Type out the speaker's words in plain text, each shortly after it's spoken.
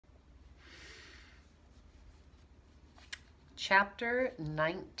Chapter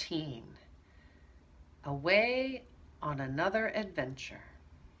 19. Away on Another Adventure.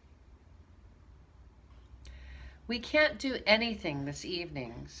 "We can't do anything this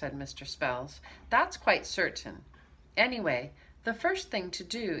evening," said Mr. Spells. "That's quite certain. Anyway, the first thing to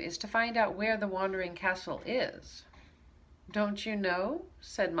do is to find out where the Wandering Castle is." "Don't you know?"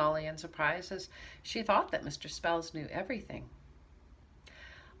 said Molly in surprise, as she thought that Mr. Spells knew everything.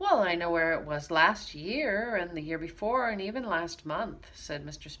 "Well, I know where it was last year, and the year before, and even last month," said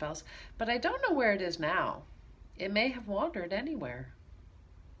Mr. Spells, "but I don't know where it is now. It may have wandered anywhere."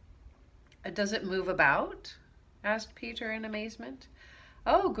 "Does it move about?" asked Peter in amazement.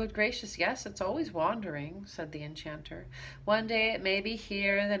 "Oh, good gracious, yes, it's always wandering," said the enchanter. "One day it may be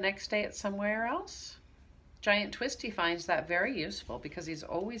here, the next day it's somewhere else. Giant Twisty finds that very useful because he's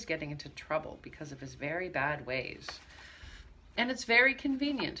always getting into trouble because of his very bad ways. And it's very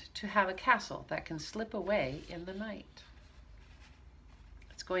convenient to have a castle that can slip away in the night."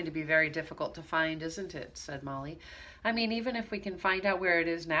 "It's going to be very difficult to find, isn't it?" said Molly. "I mean, even if we can find out where it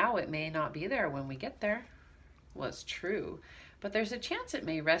is now, it may not be there when we get there." "Well, it's true, but there's a chance it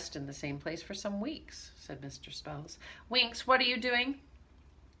may rest in the same place for some weeks," said Mr. Spells. "Winks, what are you doing?"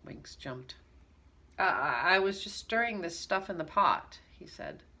 Winks jumped. I was just stirring this stuff in the pot," he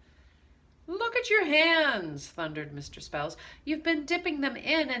said. "Look at your hands," thundered Mr. Spells. "You've been dipping them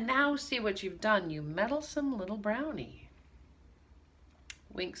in, and now see what you've done, you meddlesome little brownie."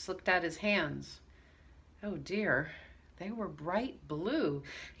 Winks looked at his hands. Oh dear, they were bright blue.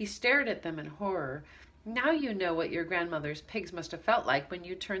 He stared at them in horror. "Now you know what your grandmother's pigs must have felt like when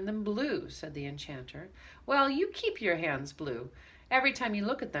you turned them blue," said the enchanter. "Well, you keep your hands blue. Every time you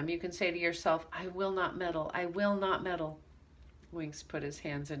look at them, you can say to yourself, 'I will not meddle, I will not meddle.'" Winks put his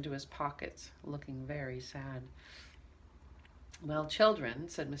hands into his pockets, looking very sad. "Well, children,"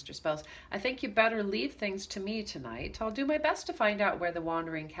 said Mr. Spells, "I think you'd better leave things to me tonight. I'll do my best to find out where the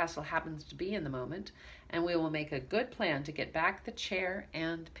Wandering Castle happens to be in the moment, and we will make a good plan to get back the chair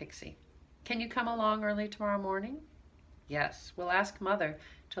and Pixie. Can you come along early tomorrow morning?" "Yes, we'll ask Mother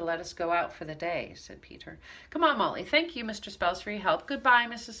to let us go out for the day," said Peter. "Come on, Molly. Thank you, Mr. Spells, for your help. Goodbye,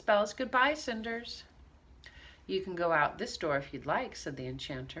 Mrs. Spells. Goodbye, Cinders." "You can go out this door if you'd like," said the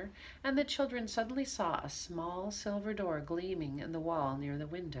enchanter, and the children suddenly saw a small silver door gleaming in the wall near the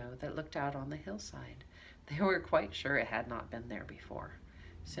window that looked out on the hillside. They were quite sure it had not been there before.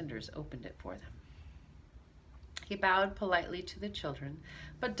 Cinders opened it for them. He bowed politely to the children,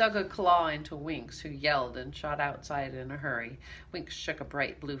 but dug a claw into Winks, who yelled and shot outside in a hurry. Winks shook a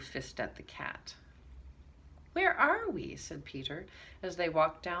bright blue fist at the cat. "Where are we?" said Peter, as they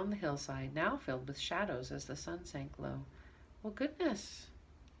walked down the hillside, now filled with shadows as the sun sank low. "Well, goodness,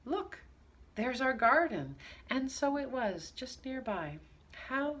 look, there's our garden." And so it was, just nearby.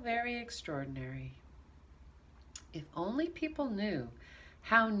 How very extraordinary. If only people knew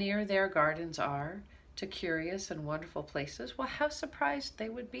how near their gardens are to curious and wonderful places, well, how surprised they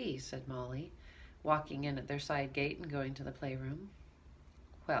would be, said Molly, walking in at their side gate and going to the playroom.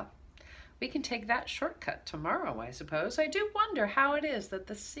 "Well, we can take that shortcut tomorrow, I suppose. I do wonder how it is that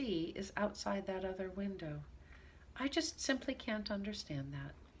the sea is outside that other window. I just simply can't understand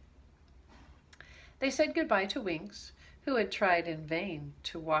that." They said goodbye to Winks, who had tried in vain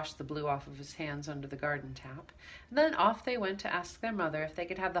to wash the blue off of his hands under the garden tap. Then off they went to ask their mother if they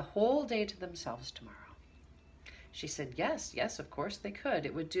could have the whole day to themselves tomorrow. She said yes, yes, of course they could.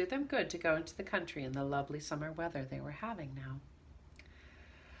 It would do them good to go into the country in the lovely summer weather they were having now.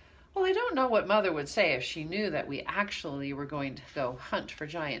 "Well, I don't know what Mother would say if she knew that we actually were going to go hunt for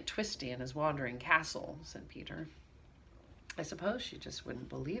Giant Twisty and his wandering castle," said Peter. "I suppose she just wouldn't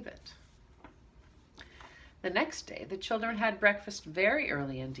believe it." The next day the children had breakfast very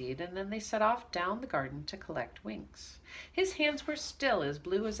early indeed, and then they set off down the garden to collect Winks. His hands were still as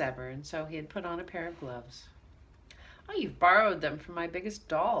blue as ever, and so he had put on a pair of gloves. "Oh, you've borrowed them from my biggest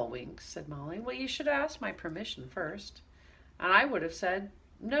doll, Winks," said Molly. "Well, you should have asked my permission first. And I would have said,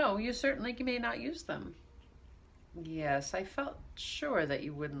 'No, you certainly may not use them.'" "Yes, I felt sure that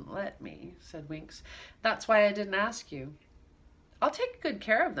you wouldn't let me," said Winks. "That's why I didn't ask you. I'll take good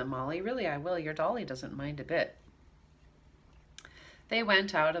care of them, Molly. Really, I will. Your dolly doesn't mind a bit." They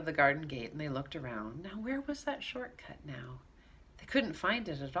went out of the garden gate and they looked around. Now, where was that shortcut now? They couldn't find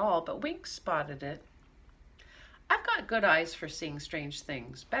it at all, but Winks spotted it. "I've got good eyes for seeing strange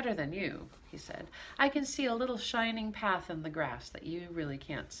things, better than you," he said. "I can see a little shining path in the grass that you really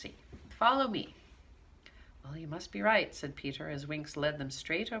can't see. Follow me." "Well, you must be right," said Peter, as Winks led them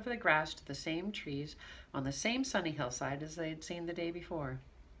straight over the grass to the same trees on the same sunny hillside as they had seen the day before.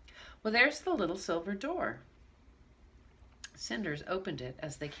 "Well, there's the little silver door," Cinders opened it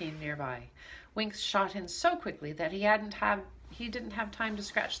as they came nearby. Winks shot in so quickly that he didn't have time to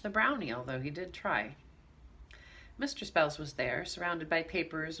scratch the brownie, although he did try. Mr. Spells was there, surrounded by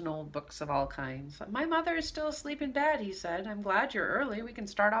papers and old books of all kinds. "My mother is still asleep in bed," he said. "I'm glad you're early. We can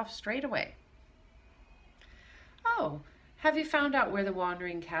start off straight away." "Oh, have you found out where the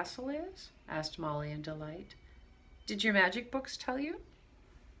Wandering Castle is?" asked Molly in delight. "Did your magic books tell you?"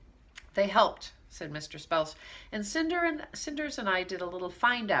 "They helped," said Mr. Spells, "and Cinders and I did a little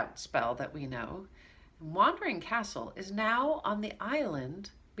find-out spell that we know. Wandering Castle is now on the island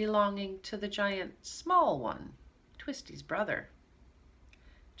belonging to the giant Small One, Twisty's brother."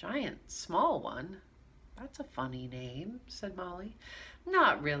 "Giant Small One? That's a funny name," said Molly.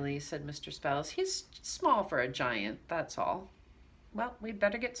 "Not really," said Mr. Spells. "He's small for a giant, that's all. Well, we'd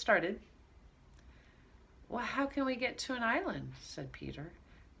better get started." "Well, how can we get to an island?" said Peter.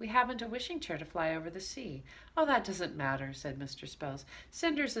 "We haven't a wishing chair to fly over the sea." "Oh, that doesn't matter," said Mr. Spells.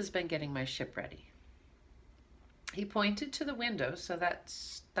 "Cinders has been getting my ship ready." He pointed to the window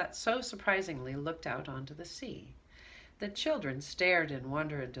that so surprisingly looked out onto the sea. The children stared in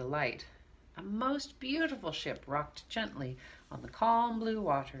wonder and delight. A most beautiful ship rocked gently on the calm blue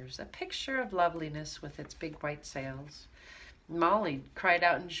waters, a picture of loveliness with its big white sails. Molly cried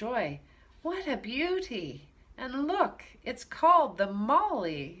out in joy, "What a beauty! And look, it's called the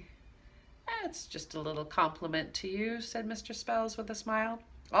Molly." "That's just a little compliment to you," said Mr. Spells with a smile.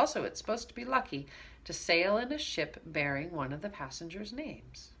 "Also, it's supposed to be lucky to sail in a ship bearing one of the passengers'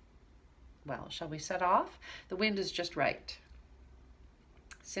 names. Well, shall we set off? The wind is just right."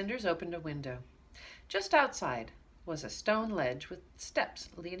 Cinders opened a window. Just outside was a stone ledge with steps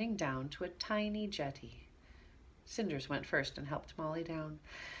leading down to a tiny jetty. Cinders went first and helped Molly down.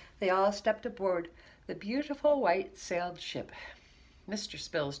 They all stepped aboard the beautiful white-sailed ship. Mr.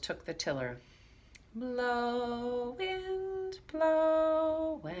 Spills took the tiller. "Blow, wind,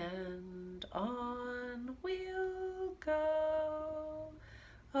 blow, and on we'll go,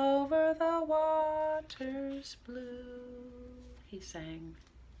 over the waters blue," he sang.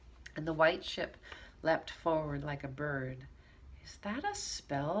 And the white ship leapt forward like a bird. "Is that a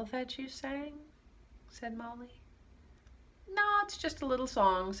spell that you sang?" said Molly. "No, it's just a little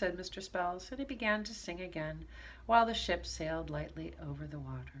song," said Mr. Spells, and he began to sing again, while the ship sailed lightly over the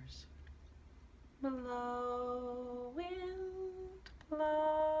waters. "Blow, wind,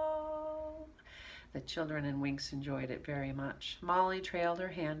 blow." The children and Winks enjoyed it very much. Molly trailed her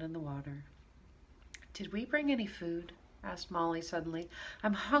hand in the water. "Did we bring any food?" asked Molly suddenly.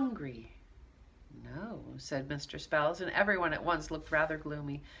 "I'm hungry." "No," said Mr. Spells, and everyone at once looked rather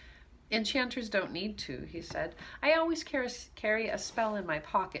gloomy. "Enchanters don't need to," he said. "I always carry a spell in my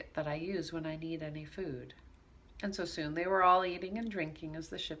pocket that I use when I need any food." And so soon they were all eating and drinking as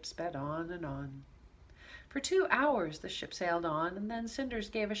the ship sped on and on. For 2 hours the ship sailed on, and then Cinders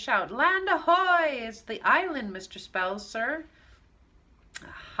gave a shout. "Land ahoy! It's the island, Mr. Spells, sir."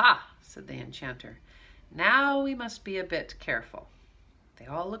 "Aha!" said the enchanter. "Now we must be a bit careful." They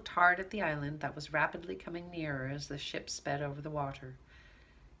all looked hard at the island that was rapidly coming nearer as the ship sped over the water.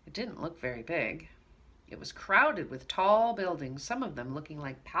 It didn't look very big. It was crowded with tall buildings, some of them looking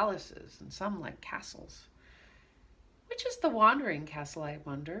like palaces and some like castles. "Which is the Wandering Castle, I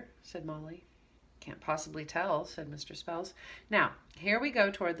wonder?" said Molly. "Can't possibly tell," said Mr. Spells. "Now, here we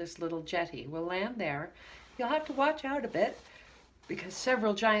go toward this little jetty. We'll land there. You'll have to watch out a bit, because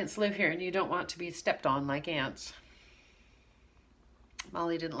several giants live here and you don't want to be stepped on like ants."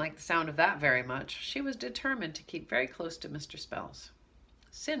 Molly didn't like the sound of that very much. She was determined to keep very close to Mr. Spells.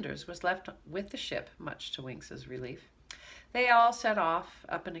 Cinders was left with the ship, much to Winks's relief. They all set off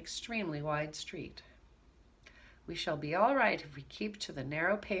up an extremely wide street. "We shall be all right if we keep to the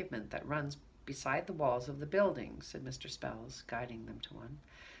narrow pavement that runs beside the walls of the building," said Mr. Spells, guiding them to one.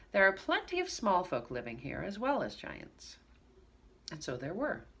 "There are plenty of small folk living here, as well as giants." And so there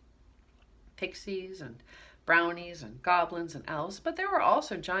were. Pixies and brownies and goblins and elves, but there were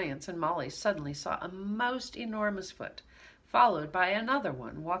also giants, and Molly suddenly saw a most enormous foot, followed by another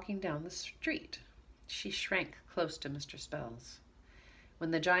one walking down the street. She shrank close to Mr. Spells.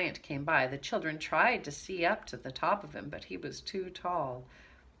 When the giant came by, the children tried to see up to the top of him, but he was too tall.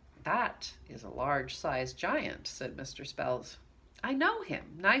 "That is a large-sized giant," said Mr. Spells. "I know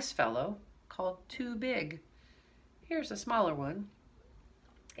him. Nice fellow. Called Too Big. Here's a smaller one."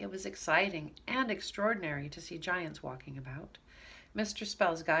 It was exciting and extraordinary to see giants walking about. Mr.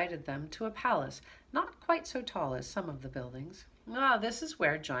 Spells guided them to a palace, not quite so tall as some of the buildings. "Ah, this is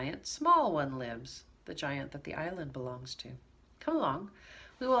where Giant Small One lives, the giant that the island belongs to. Come along.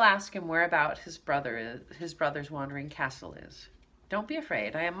 We will ask him whereabout his brother's Wandering Castle is. Don't be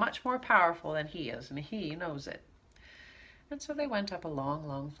afraid. I am much more powerful than he is, and he knows it." And so they went up a long,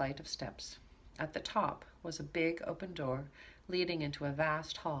 long flight of steps. At the top was a big open door leading into a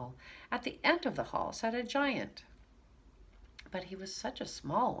vast hall. At the end of the hall sat a giant, but he was such a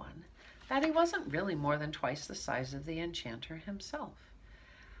small one that he wasn't really more than twice the size of the enchanter himself.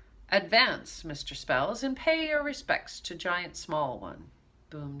 "Advance, Mr. Spells, and pay your respects to Giant Small One,"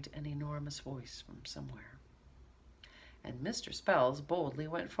 boomed an enormous voice from somewhere. And Mr. Spells boldly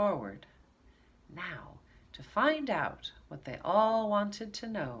went forward. Now, to find out what they all wanted to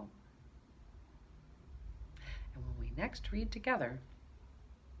know. And when we next read together,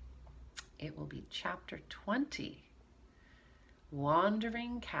 it will be chapter 20,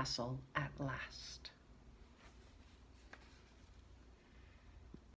 Wandering Castle at Last.